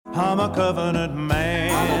I'm a covenant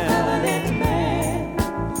man.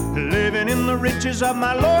 Living in the riches of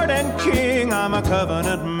my Lord and King. I'm a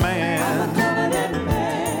covenant man.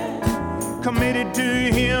 Committed to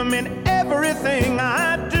Him in everything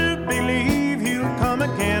I do. Believe He'll come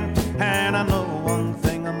again. And I know one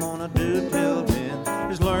thing I'm gonna do till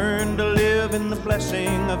then is learn to live in the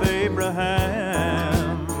blessing of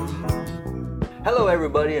Abraham. Hello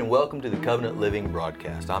everybody, and welcome to the Covenant Living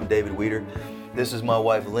broadcast. I'm David Weeder. This is my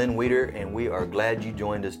wife Lynn Weeder, and we are glad you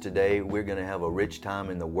joined us today. We're going to have a rich time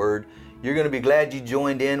in the Word. You're going to be glad you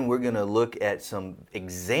joined in. We're going to look at some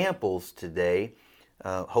examples today,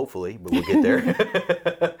 hopefully, but we'll get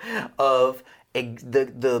there, of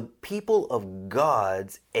the people of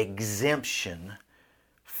God's exemption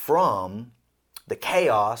from the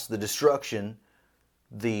chaos, the destruction,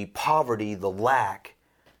 the poverty, the lack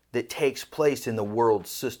that takes place in the world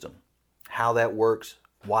system. How that works,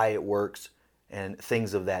 why it works, and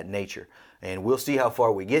things of that nature. And we'll see how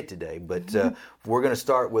far we get today, but we're going to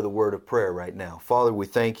start with a word of prayer right now. Father, we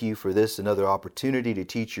thank you for this, another opportunity to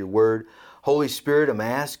teach your word. Holy Spirit, I'm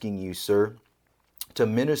asking you, sir, to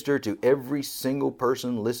minister to every single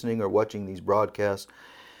person listening or watching these broadcasts,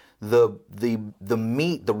 the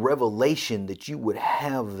meat, the revelation that you would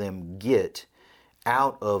have them get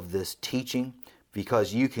out of this teaching,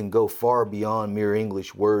 because you can go far beyond mere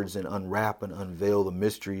English words and unwrap and unveil the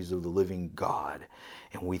mysteries of the living God.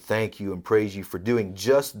 And we thank you and praise you for doing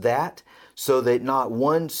just that, so that not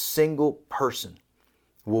one single person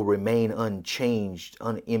will remain unchanged,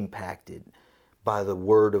 unimpacted by the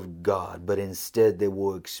Word of God, but instead they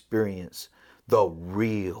will experience the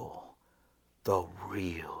real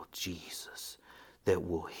Jesus that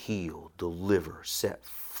will heal, deliver, set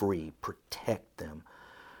free, protect them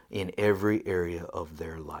in every area of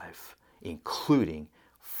their life, including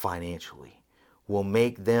financially, will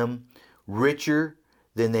make them richer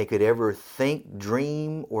than they could ever think,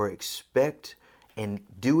 dream, or expect, and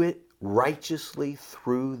do it righteously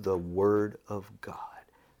through the Word of God.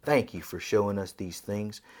 Thank you for showing us these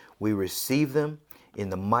things. We receive them in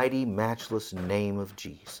the mighty, matchless name of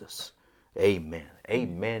Jesus. Amen.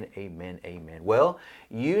 Amen. Amen. Amen. Well,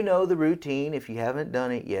 you know the routine. If you haven't done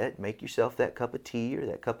it yet, make yourself that cup of tea or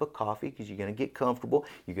that cup of coffee, because you're going to get comfortable.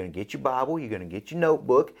 You're going to get your Bible. You're going to get your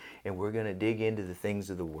notebook, and we're going to dig into the things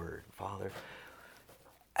of the Word. Father,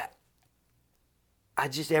 I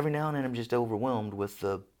just every now and then I'm just overwhelmed with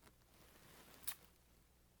the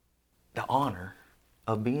honor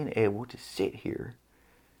of being able to sit here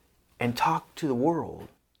and talk to the world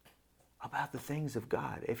about the things of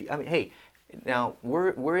God. Hey, now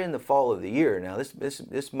we're in the fall of the year now. This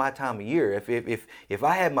is my time of year. If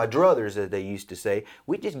I had my druthers, as they used to say,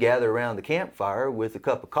 we'd just gather around the campfire with a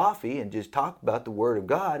cup of coffee and just talk about the Word of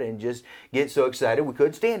God and just get so excited we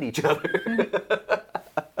couldn't stand each other.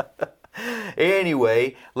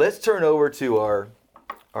 Anyway, let's turn over to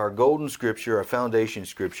our golden scripture, our foundation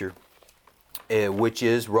scripture, which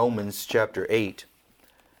is Romans chapter 8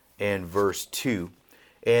 and verse 2.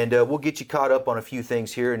 And we'll get you caught up on a few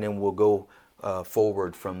things here, and then we'll go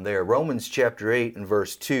forward from there. Romans chapter 8 and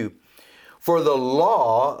verse 2. For the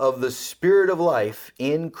law of the Spirit of life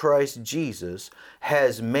in Christ Jesus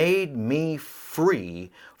has made me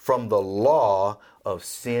free from the law of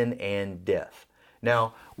sin and death.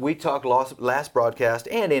 Now, we talked last broadcast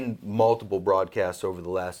and in multiple broadcasts over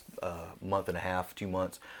the last month and a half, 2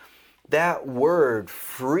 months. That word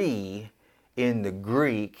free in the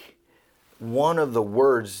Greek, one of the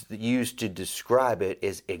words used to describe it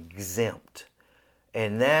is exempt.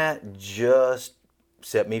 And that just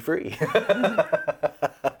set me free.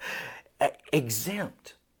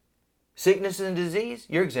 Exempt. Sickness and disease,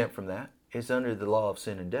 you're exempt from that. It's under the law of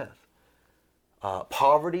sin and death.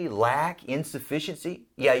 Poverty, lack, insufficiency,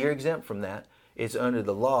 yeah, you're exempt from that. It's under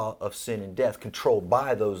the law of sin and death, controlled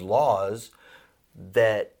by those laws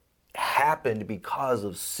that happened because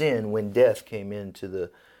of sin when death came into the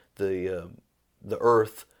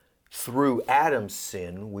earth through Adam's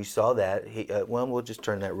sin. We saw that. We'll just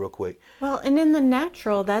turn that real quick. Well, and in the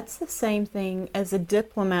natural, that's the same thing as a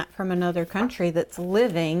diplomat from another country that's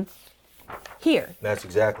living here. That's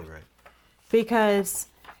exactly right. Because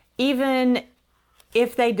even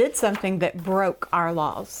if they did something that broke our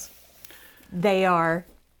laws, they are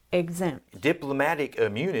exempt. Diplomatic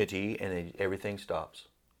immunity, and everything stops.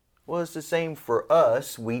 Well, it's the same for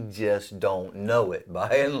us. We just don't know it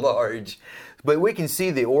by and large. But we can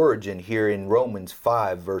see the origin here in Romans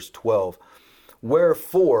 5, verse 12.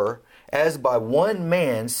 Wherefore, as by one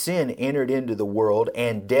man sin entered into the world,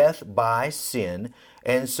 and death by sin,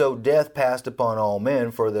 and so death passed upon all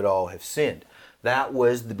men, for that all have sinned. That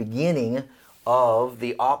was the beginning of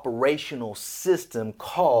the operational system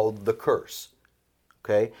called the curse.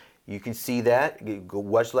 Okay, you can see that. Go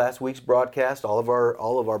watch last week's broadcast. All of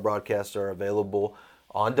our broadcasts are available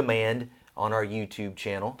on demand on our YouTube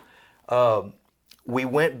channel. We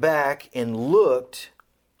went back and looked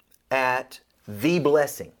at the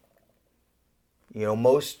blessing. You know,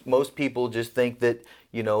 most people just think that,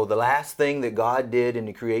 you know, the last thing that God did in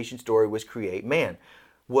the creation story was create man.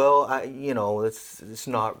 Well, it's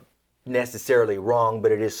not necessarily wrong,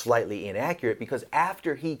 but it is slightly inaccurate, because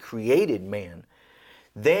after he created man,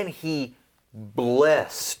 then he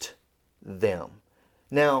blessed them.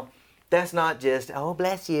 Now, that's not just, oh,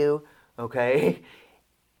 bless you, okay?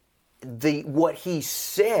 What he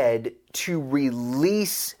said to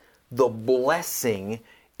release the blessing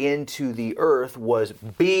into the earth was,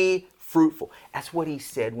 be fruitful. That's what he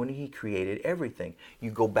said when he created everything. You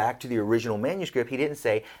go back to the original manuscript, he didn't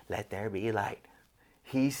say, let there be light.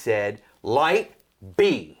 He said, light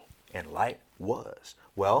be, and light was.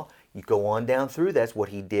 Well, you go on down through, that's what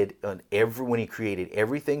he did when he created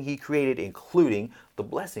everything he created, including the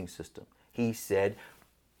blessing system. He said,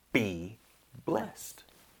 be blessed.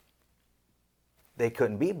 They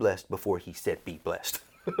couldn't be blessed before he said, be blessed.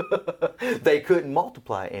 They couldn't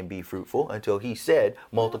multiply and be fruitful until he said,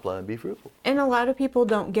 multiply and be fruitful. And a lot of people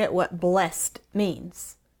don't get what blessed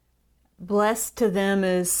means. Blessed to them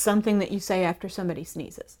is something that you say after somebody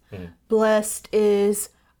sneezes. Mm-hmm. Blessed is,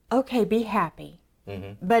 okay, be happy.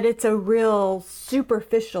 Mm-hmm. But it's a real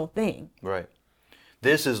superficial thing. Right.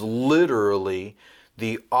 This is literally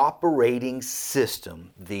the operating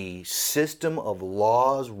system, the system of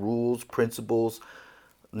laws, rules, principles,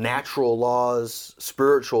 natural laws,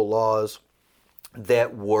 spiritual laws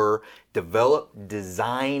that were developed,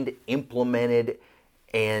 designed, implemented,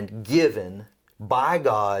 and given by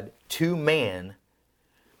God to man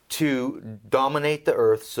to dominate the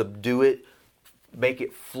earth, subdue it, make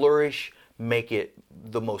it flourish, make it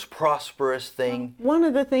the most prosperous thing. One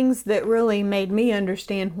of the things that really made me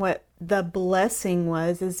understand what the blessing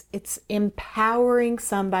was is it's empowering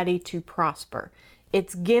somebody to prosper.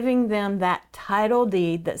 It's giving them that title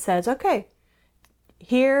deed that says, okay,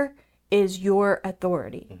 here is your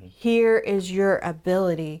authority. Mm-hmm. Here is your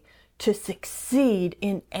ability to succeed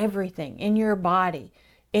in everything, in your body,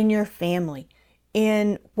 in your family,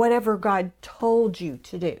 in whatever God told you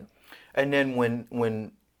to do. And then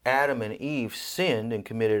when Adam and Eve sinned and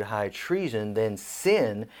committed high treason, then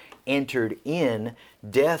sin entered in,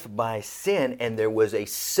 death by sin, and there was a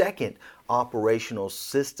second operational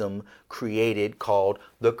system created called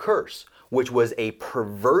the curse, which was a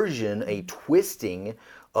perversion, a twisting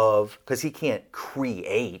of, because he can't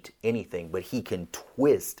create anything, but he can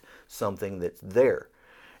twist something that's there.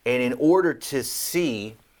 And in order to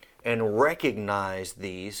see and recognize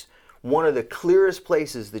these, one of the clearest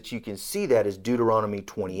places that you can see that is Deuteronomy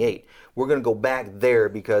 28. We're going to go back there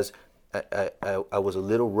because I was a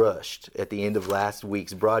little rushed at the end of last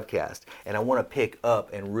week's broadcast, and I want to pick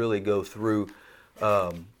up and really go through.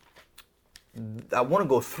 I want to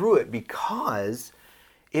go through it because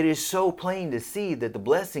it is so plain to see that the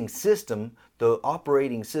blessing system, the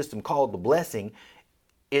operating system called the blessing,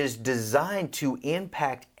 is designed to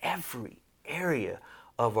impact every area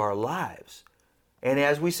of our lives. And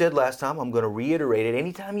as we said last time, I'm going to reiterate it.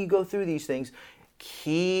 Anytime you go through these things,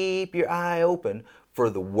 keep your eye open for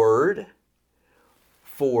the Word,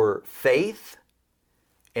 for faith,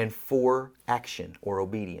 and for action or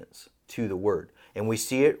obedience to the Word. And we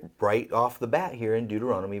see it right off the bat here in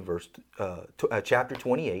Deuteronomy chapter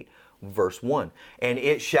 28, verse 1. And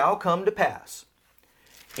it shall come to pass,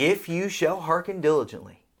 if you shall hearken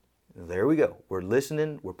diligently. There we go. We're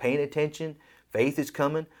listening. We're paying attention. Faith is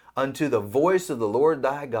coming. Unto the voice of the Lord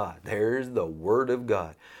thy God. There's the Word of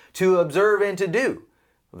God. To observe and to do.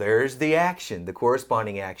 There's the action. The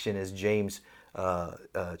corresponding action is James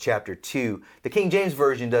chapter 2. The King James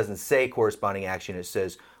Version doesn't say corresponding action. It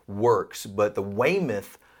says works. But the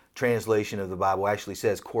Weymouth translation of the Bible actually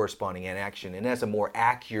says corresponding and action. And that's a more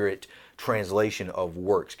accurate translation of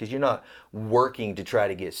works. Because you're not working to try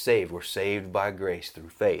to get saved. We're saved by grace through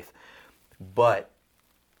faith. But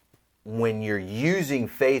when you're using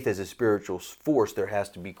faith as a spiritual force, there has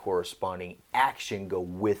to be corresponding action go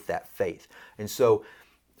with that faith. And so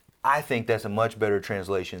I think that's a much better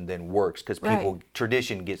translation than works, because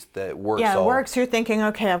tradition gets the works. Yeah, works, you're thinking,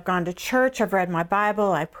 okay, I've gone to church, I've read my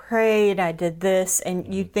Bible, I prayed, I did this,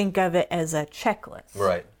 and you think of it as a checklist.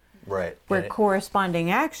 Right, right. Where corresponding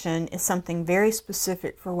action is something very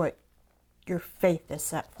specific for what your faith is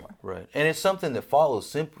set for. Right. And it's something that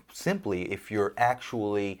follows simply if you're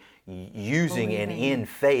actually using and in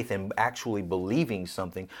faith and actually believing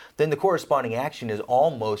something, then the corresponding action is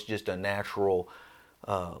almost just a natural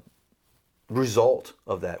result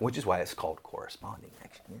of that, which is why it's called corresponding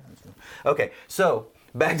action. Okay, so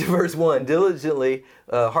back to verse 1. Diligently,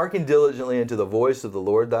 hearken diligently unto the voice of the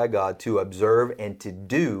Lord thy God, to observe and to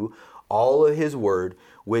do all of his word,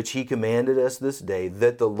 which he commanded us this day,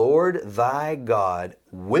 that the Lord thy God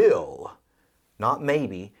will, not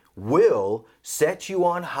maybe, will set you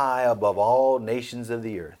on high above all nations of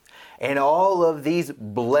the earth. And all of these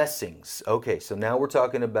blessings. Okay, so now we're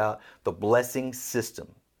talking about the blessing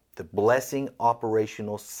system, the blessing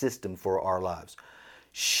operational system for our lives.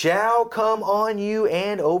 Shall come on you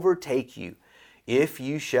and overtake you, if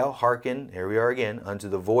you shall hearken, here we are again, unto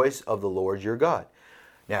the voice of the Lord your God.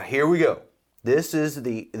 Now here we go. These are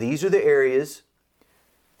the areas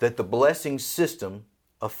that the blessing system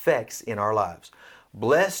affects in our lives.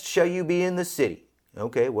 Blessed shall you be in the city.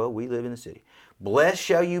 Okay, well, we live in the city. Blessed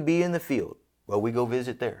shall you be in the field. Well, we go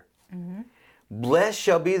visit there. Mm-hmm. Blessed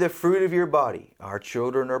shall be the fruit of your body. Our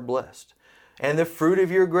children are blessed. And the fruit of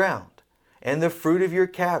your ground, and the fruit of your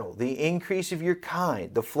cattle, the increase of your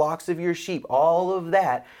kind, the flocks of your sheep. All of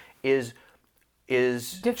that is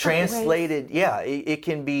different translated. Ways. Yeah, it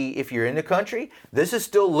can be, if you're in the country, this is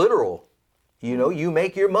still literal. You know, you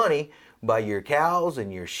make your money by your cows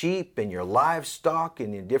and your sheep and your livestock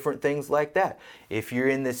and different things like that. If you're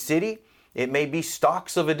in the city, it may be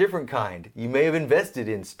stocks of a different kind. You may have invested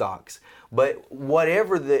in stocks. But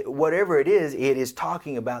whatever it is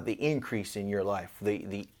talking about the increase in your life,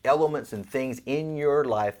 the elements and things in your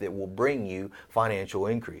life that will bring you financial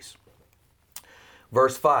increase.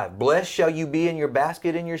 Verse 5, blessed shall you be in your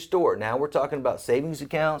basket and your store. Now we're talking about savings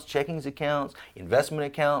accounts, checkings accounts, investment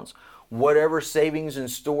accounts, whatever savings and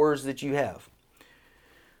stores that you have.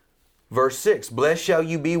 Verse 6, blessed shall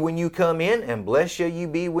you be when you come in, and blessed shall you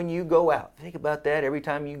be when you go out. Think about that every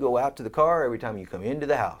time you go out to the car, every time you come into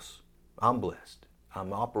the house. I'm blessed.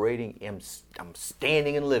 I'm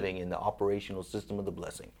standing and living in the operational system of the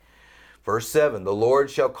blessing. Verse 7, the Lord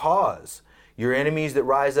shall cause your enemies that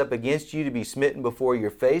rise up against you to be smitten before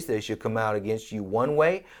your face. They shall come out against you one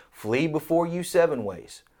way, flee before you 7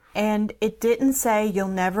 ways. And it didn't say you'll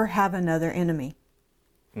never have another enemy.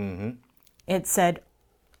 Mm-hmm. It said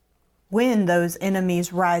when those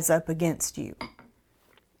enemies rise up against you.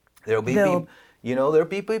 There'll be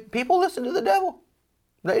people listen to the devil.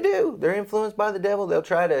 They do. They're influenced by the devil. They'll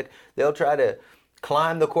try to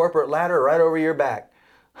climb the corporate ladder right over your back.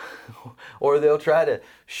 Or they'll try to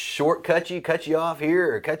shortcut you, cut you off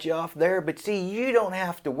here or cut you off there. But see, you don't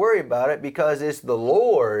have to worry about it because it's the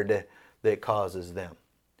Lord that causes them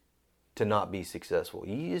to not be successful.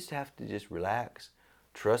 You just have to just relax,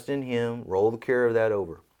 trust in Him, roll the care of that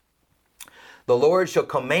over. The Lord shall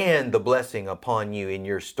command the blessing upon you in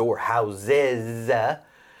your storehouses,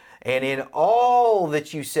 and in all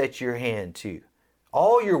that you set your hand to,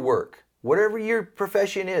 all your work, whatever your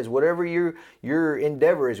profession is, whatever your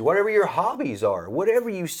endeavor is, whatever your hobbies are, whatever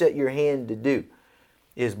you set your hand to do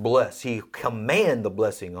is blessed. He command the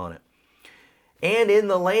blessing on it. And in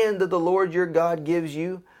the land that the Lord your God gives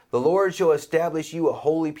you, the Lord shall establish you a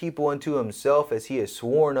holy people unto Himself, as He has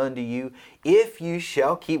sworn unto you, if you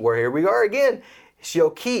shall keep, well, here we are again,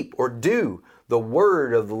 shall keep or do the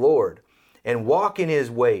word of the Lord, and walk in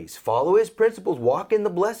His ways. Follow His principles, walk in the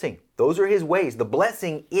blessing. Those are His ways. The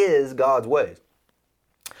blessing is God's ways.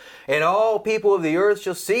 And all people of the earth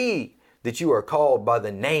shall see that you are called by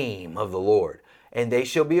the name of the Lord, and they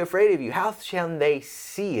shall be afraid of you. How shall they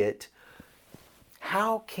see it?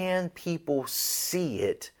 How can people see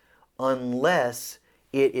it unless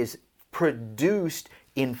it is produced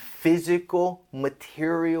in physical,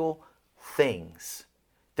 material things?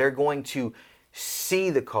 They're going to see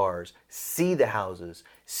the cars, see the houses,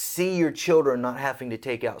 see your children not having to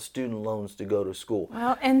take out student loans to go to school.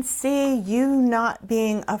 Well, and see you not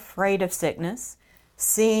being afraid of sickness,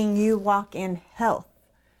 seeing you walk in health,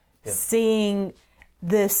 seeing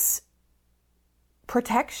this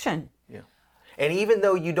protection. Yeah. And even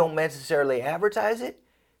though you don't necessarily advertise it,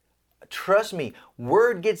 trust me,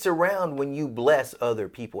 word gets around when you bless other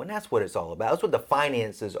people. And that's what it's all about. That's what the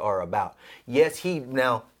finances are about. Yes,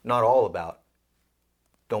 not all about.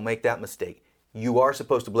 Don't make that mistake. You are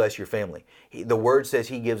supposed to bless your family. The word says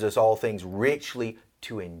He gives us all things richly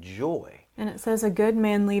to enjoy. And it says a good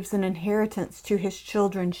man leaves an inheritance to his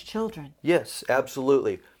children's children. Yes,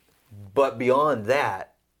 absolutely. But beyond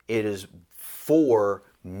that, it is for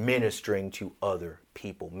ministering to other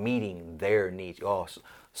people, meeting their needs. Oh,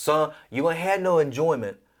 son, you ain't had no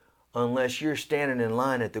enjoyment unless you're standing in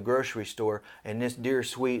line at the grocery store and this dear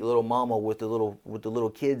sweet little mama with the little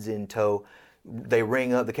kids in tow,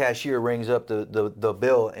 the cashier rings up the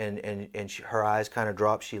bill, and her eyes kind of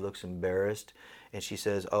drop. She looks embarrassed, and she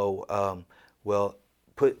says, well,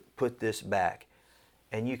 put this back.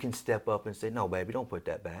 And you can step up and say, no, baby, don't put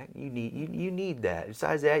that back. You need that.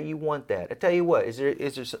 Besides that, you want that. I tell you what,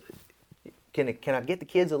 can I get the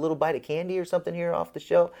kids a little bite of candy or something here off the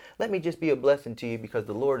shelf? Let me just be a blessing to you because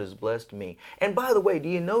the Lord has blessed me. And by the way, do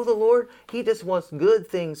you know the Lord? He just wants good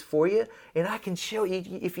things for you. And I can show you,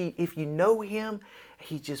 if you know Him,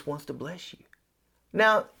 He just wants to bless you.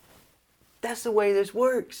 Now, that's the way this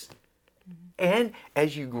works. And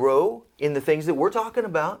as you grow in the things that we're talking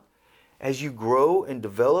about, as you grow and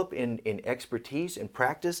develop in expertise and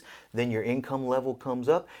practice, then your income level comes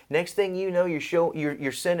up. Next thing you know,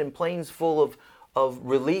 you're sending planes full of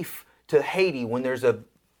relief to Haiti when there's a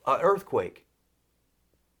earthquake.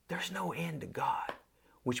 There's no end to God,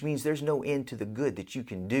 which means there's no end to the good that you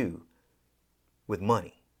can do with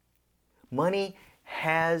money. Money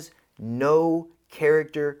has no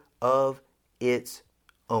character of its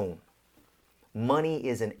own. Money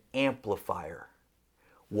is an amplifier.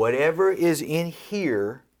 Whatever is in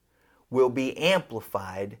here will be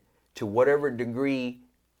amplified to whatever degree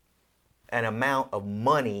and amount of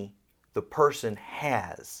money the person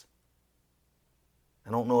has.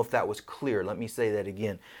 I don't know if that was clear. Let me say that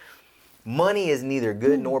again. Money is neither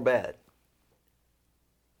good nor bad.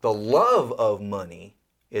 The love of money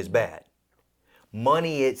is bad.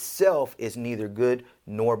 Money itself is neither good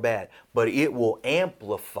nor bad, but it will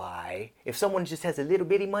amplify. If someone just has a little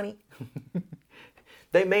bitty money,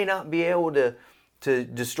 they may not be able to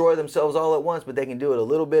destroy themselves all at once, but they can do it a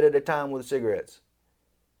little bit at a time with cigarettes.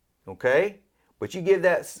 Okay? But you give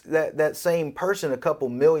that same person a couple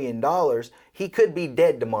 $1 million, he could be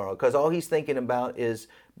dead tomorrow because all he's thinking about is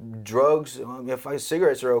drugs. If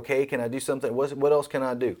cigarettes are okay, can I do something? What else can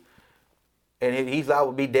I do? And he's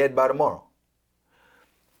liable to be dead by tomorrow.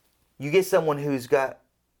 You get someone who's got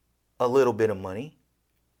a little bit of money,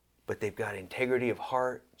 but they've got integrity of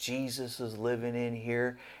heart. Jesus is living in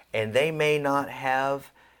here, and they may not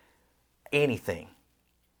have anything.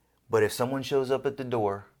 But if someone shows up at the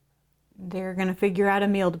door, they're going to figure out a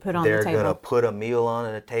meal to put on the table. They're going to put a meal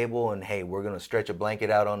on the table, and hey, we're going to stretch a blanket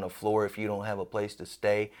out on the floor if you don't have a place to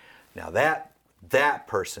stay. Now that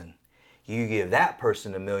person, you give that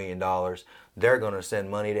person $1 million, they're going to send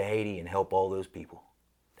money to Haiti and help all those people.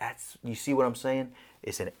 You see what I'm saying?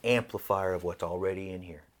 It's an amplifier of what's already in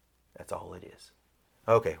here. That's all it is.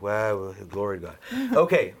 Okay, well, glory to God.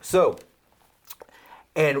 Okay, so,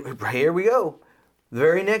 and here we go. The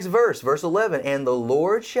very next verse, verse 11. And the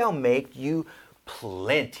Lord shall make you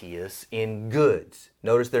plenteous in goods.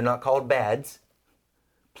 Notice they're not called bads.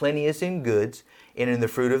 Plenteous in goods, and in the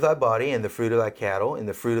fruit of thy body, and the fruit of thy cattle, and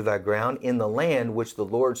the fruit of thy ground, in the land which the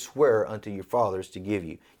Lord sware unto your fathers to give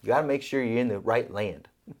you. You got to make sure you're in the right land,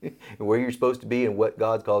 where you're supposed to be and what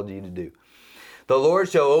God's called you to do. The Lord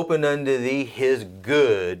shall open unto thee His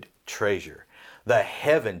good treasure, the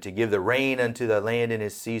heaven, to give the rain unto the land in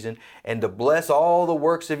his season, and to bless all the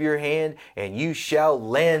works of your hand, and you shall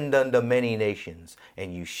lend unto many nations,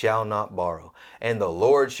 and you shall not borrow. And the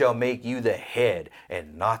Lord shall make you the head,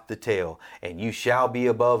 and not the tail, and you shall be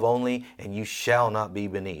above only, and you shall not be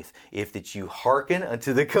beneath, if that you hearken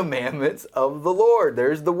unto the commandments of the Lord.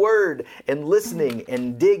 There's the word, and listening,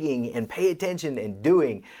 and digging, and pay attention, and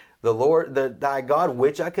doing. The Lord, thy God,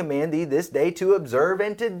 which I command thee this day to observe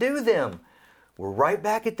and to do them. We're right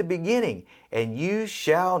back at the beginning. And you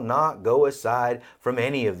shall not go aside from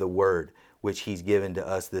any of the word which He's given to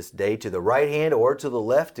us this day, to the right hand or to the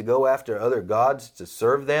left, to go after other gods to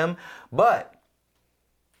serve them. But,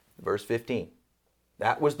 verse 15,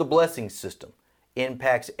 that was the blessing system.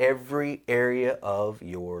 Impacts every area of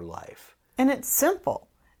your life. And it's simple.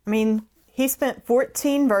 I mean, he spent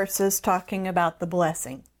 14 verses talking about the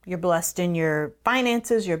blessing. You're blessed in your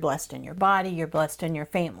finances, you're blessed in your body, you're blessed in your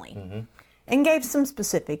family. Mm-hmm. And gave some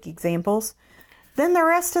specific examples. Then the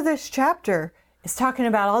rest of this chapter is talking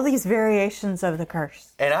about all these variations of the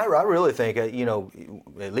curse. And I really think,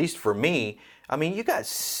 at least for me, I mean, you got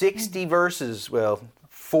 60 verses,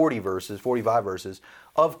 40 verses, 45 verses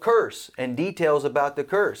of curse and details about the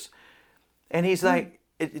curse. And he's like,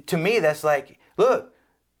 to me, that's like, look,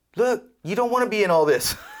 you don't want to be in all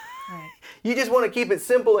this. Right. You just want to keep it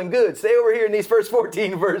simple and good. Stay over here in these first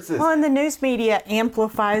 14 verses. Well, and the news media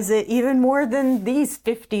amplifies it even more than these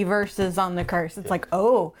 50 verses on the curse. It's like,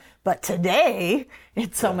 but today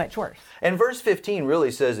it's so much worse. And verse 15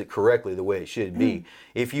 really says it correctly the way it should be.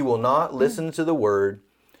 If you will not listen to the word,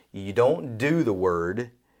 you don't do the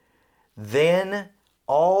word, then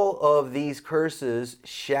all of these curses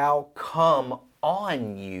shall come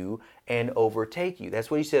on you and overtake you.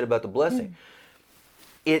 That's what he said about the blessing.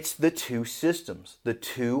 It's the two systems, the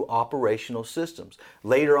two operational systems.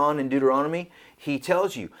 Later on in Deuteronomy, he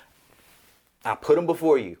tells you, I put them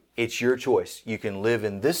before you. It's your choice. You can live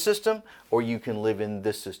in this system or you can live in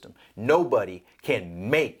this system. Nobody can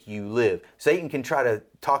make you live. Satan can try to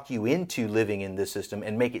talk you into living in this system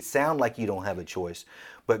and make it sound like you don't have a choice.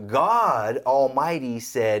 But God Almighty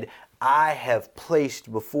said, I have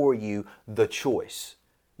placed before you the choice.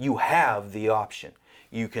 You have the option.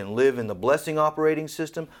 You can live in the blessing operating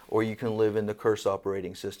system or you can live in the curse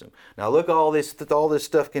operating system. Now look at all this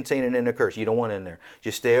stuff containing in the curse. You don't want it in there.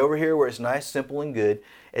 Just stay over here where it's nice, simple, and good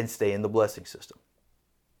and stay in the blessing system.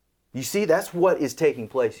 You see, that's what is taking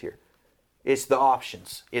place here. It's the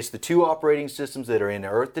options. It's the two operating systems that are in the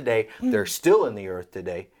earth today. They're still in the earth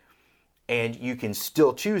today. And you can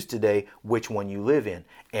still choose today which one you live in.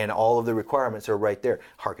 And all of the requirements are right there.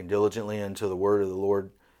 Hearken diligently unto the word of the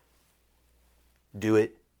Lord. Do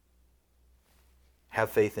it. Have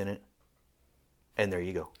faith in it. And there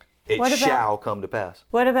you go. It shall come to pass.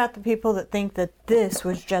 What about the people that think that this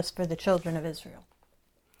was just for the children of Israel?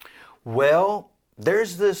 Well,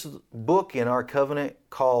 there's this book in our covenant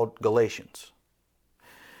called Galatians.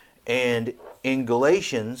 And in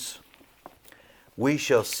Galatians, we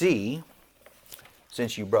shall see,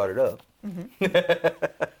 since you brought it up. That'd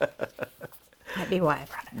be why I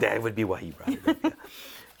brought it up. That would be why you brought it up. Yeah.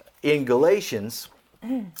 In Galatians,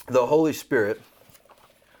 the Holy Spirit,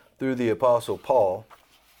 through the Apostle Paul,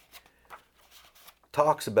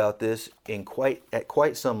 talks about this at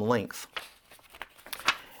quite some length.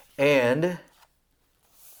 And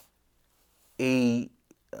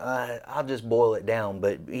I'll just boil it down,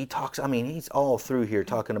 but he's all through here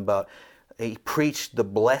talking about, he preached the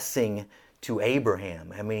blessing to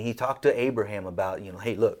Abraham. He talked to Abraham about,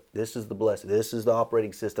 hey, look, this is the blessing. This is the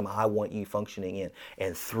operating system I want you functioning in.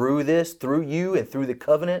 And through this, through you and through the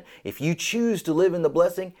covenant, if you choose to live in the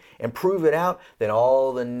blessing and prove it out, then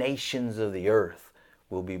all the nations of the earth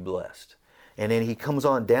will be blessed. And then he comes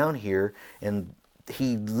on down here and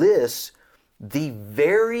he lists the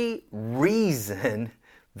very reason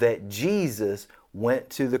that Jesus went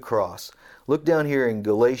to the cross. Look down here in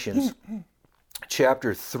Galatians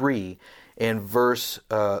chapter 3 and verse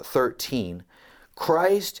 13.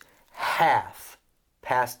 Christ hath,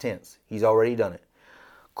 past tense, he's already done it.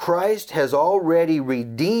 Christ has already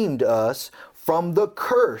redeemed us from the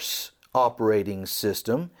curse operating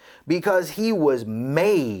system because he was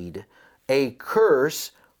made a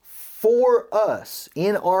curse for us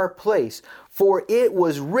in our place. For it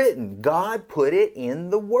was written, God put it in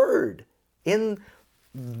the Word, in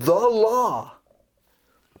the law.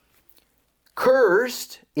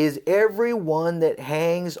 Cursed is everyone that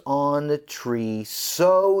hangs on the tree,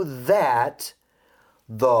 so that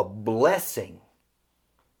the blessing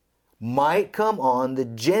might come on the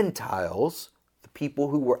Gentiles, the people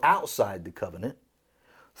who were outside the covenant,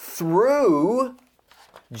 through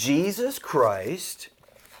Jesus Christ.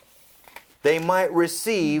 They might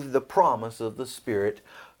receive the promise of the Spirit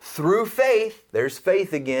through faith. There's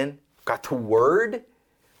faith again. Got the Word,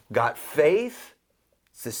 got faith.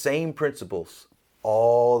 It's the same principles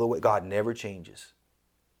all the way. God never changes.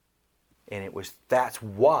 And that's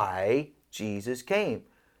why Jesus came.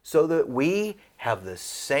 So that we have the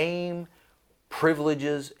same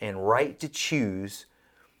privileges and right to choose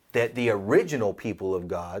that the original people of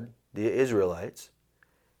God, the Israelites,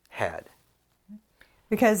 had.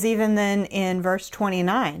 Because even then in verse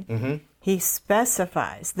 29, he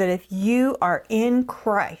specifies that if you are in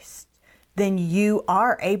Christ, then you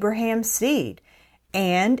are Abraham's seed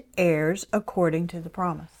and heirs according to the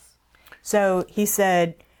promise. So he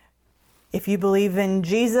said, if you believe in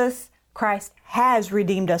Jesus, Christ has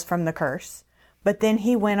redeemed us from the curse. But then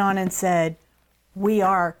he went on and said, we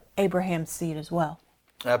are Abraham's seed as well.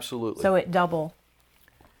 Absolutely. So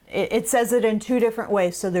it says it in two different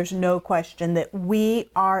ways, so there's no question that we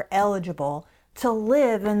are eligible to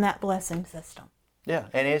live in that blessing system. Yeah,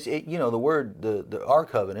 and the word, our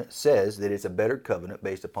covenant says that it's a better covenant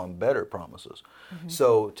based upon better promises.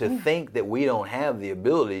 So to think that we don't have the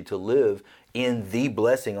ability to live in the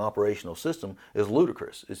blessing operational system is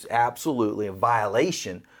ludicrous. It's absolutely a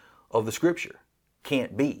violation of the Scripture.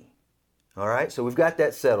 Can't be. All right, so we've got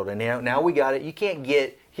that settled, and now we got it. You can't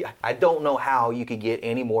get, I don't know how you could get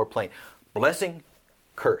any more plain. Blessing,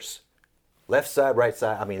 curse. Left side, right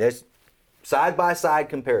side. There's side-by-side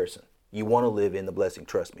comparison. You want to live in the blessing,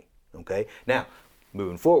 trust me. Okay? Now,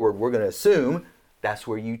 moving forward, we're going to assume that's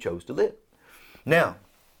where you chose to live. Now,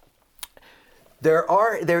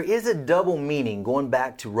 There is a double meaning going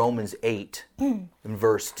back to Romans 8 in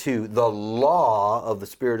verse 2. The law of the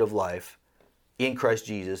Spirit of life in Christ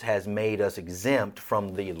Jesus has made us exempt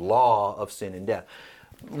from the law of sin and death.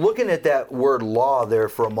 Looking at that word law there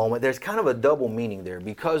for a moment, there's kind of a double meaning there,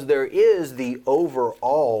 because there is the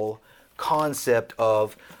overall concept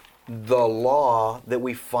of the law that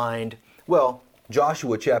we find, well,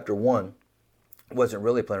 Joshua chapter 1, wasn't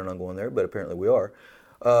really planning on going there, but apparently we are.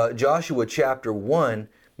 Joshua chapter 1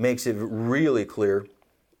 makes it really clear.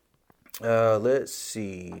 Let's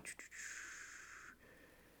see.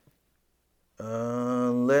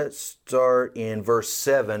 Let's start in verse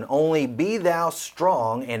 7. Only be thou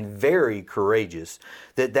strong and very courageous,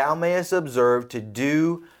 that thou mayest observe to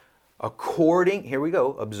do according, here we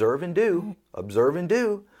go, observe and do, according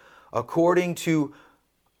to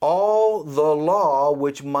all the law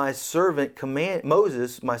which my servant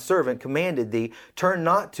Moses, my servant, commanded thee. Turn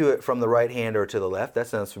not to it from the right hand or to the left. That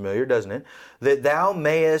sounds familiar, doesn't it? That thou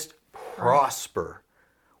mayest prosper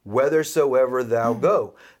whithersoever thou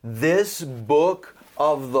go. This book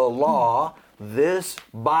of the law, this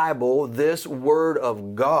Bible, this Word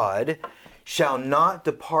of God shall not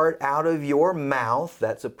depart out of your mouth.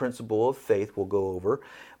 That's a principle of faith we'll go over.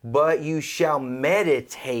 But you shall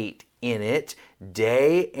meditate in it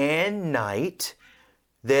day and night,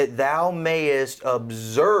 that thou mayest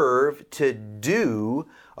observe to do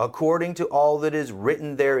according to all that is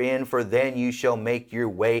written therein, for then you shall make your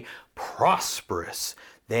way prosperous.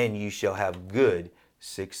 Then you shall have good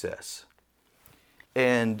success.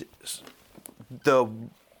 And the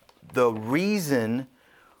reason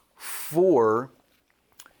for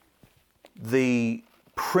the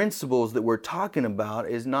principles that we're talking about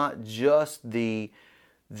is not just the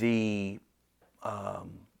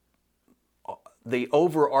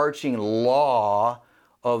overarching law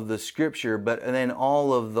of the Scripture, but then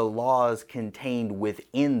all of the laws contained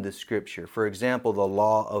within the Scripture. For example, the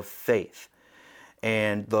law of faith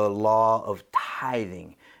and the law of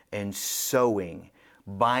tithing and sowing,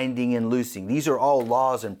 binding and loosing. These are all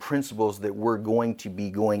laws and principles that we're going to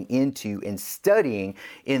be going into and studying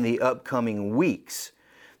in the upcoming weeks.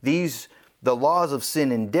 The laws of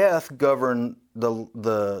sin and death govern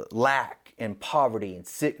the lack and poverty and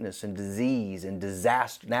sickness and disease and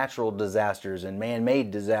disaster, natural disasters and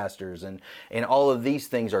man-made disasters, and all of these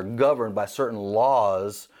things are governed by certain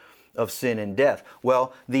laws of sin and death.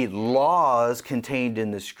 Well, the laws contained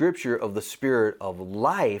in the Scripture of the Spirit of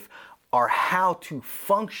life are how to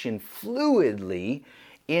function fluidly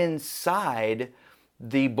inside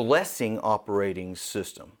the blessing operating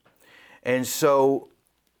system. And so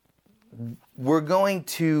we're going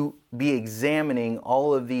to be examining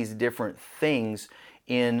all of these different things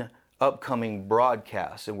in upcoming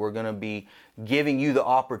broadcasts, and we're going to be giving you the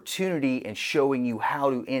opportunity and showing you how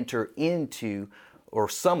to enter into, or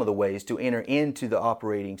some of the ways to enter into, the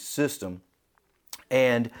operating system.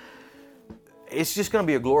 And it's just going to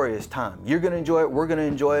be a glorious time. You're going to enjoy it. We're going to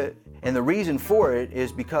enjoy it. And the reason for it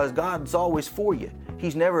is because God's always for you.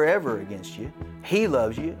 He's never ever against you. He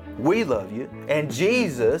loves you. We love you. And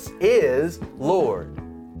Jesus is Lord.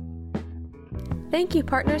 Thank you,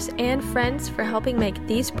 partners and friends, for helping make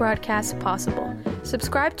these broadcasts possible.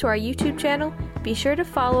 Subscribe to our YouTube channel. Be sure to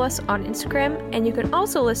follow us on Instagram, and you can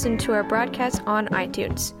also listen to our broadcasts on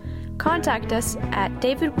iTunes. Contact us at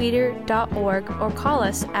davidweeder.org or call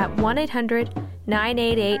us at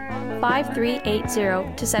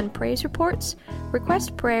 1-800-988-5380 to send praise reports,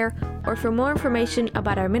 request prayer, or for more information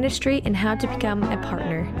about our ministry and how to become a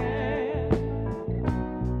partner.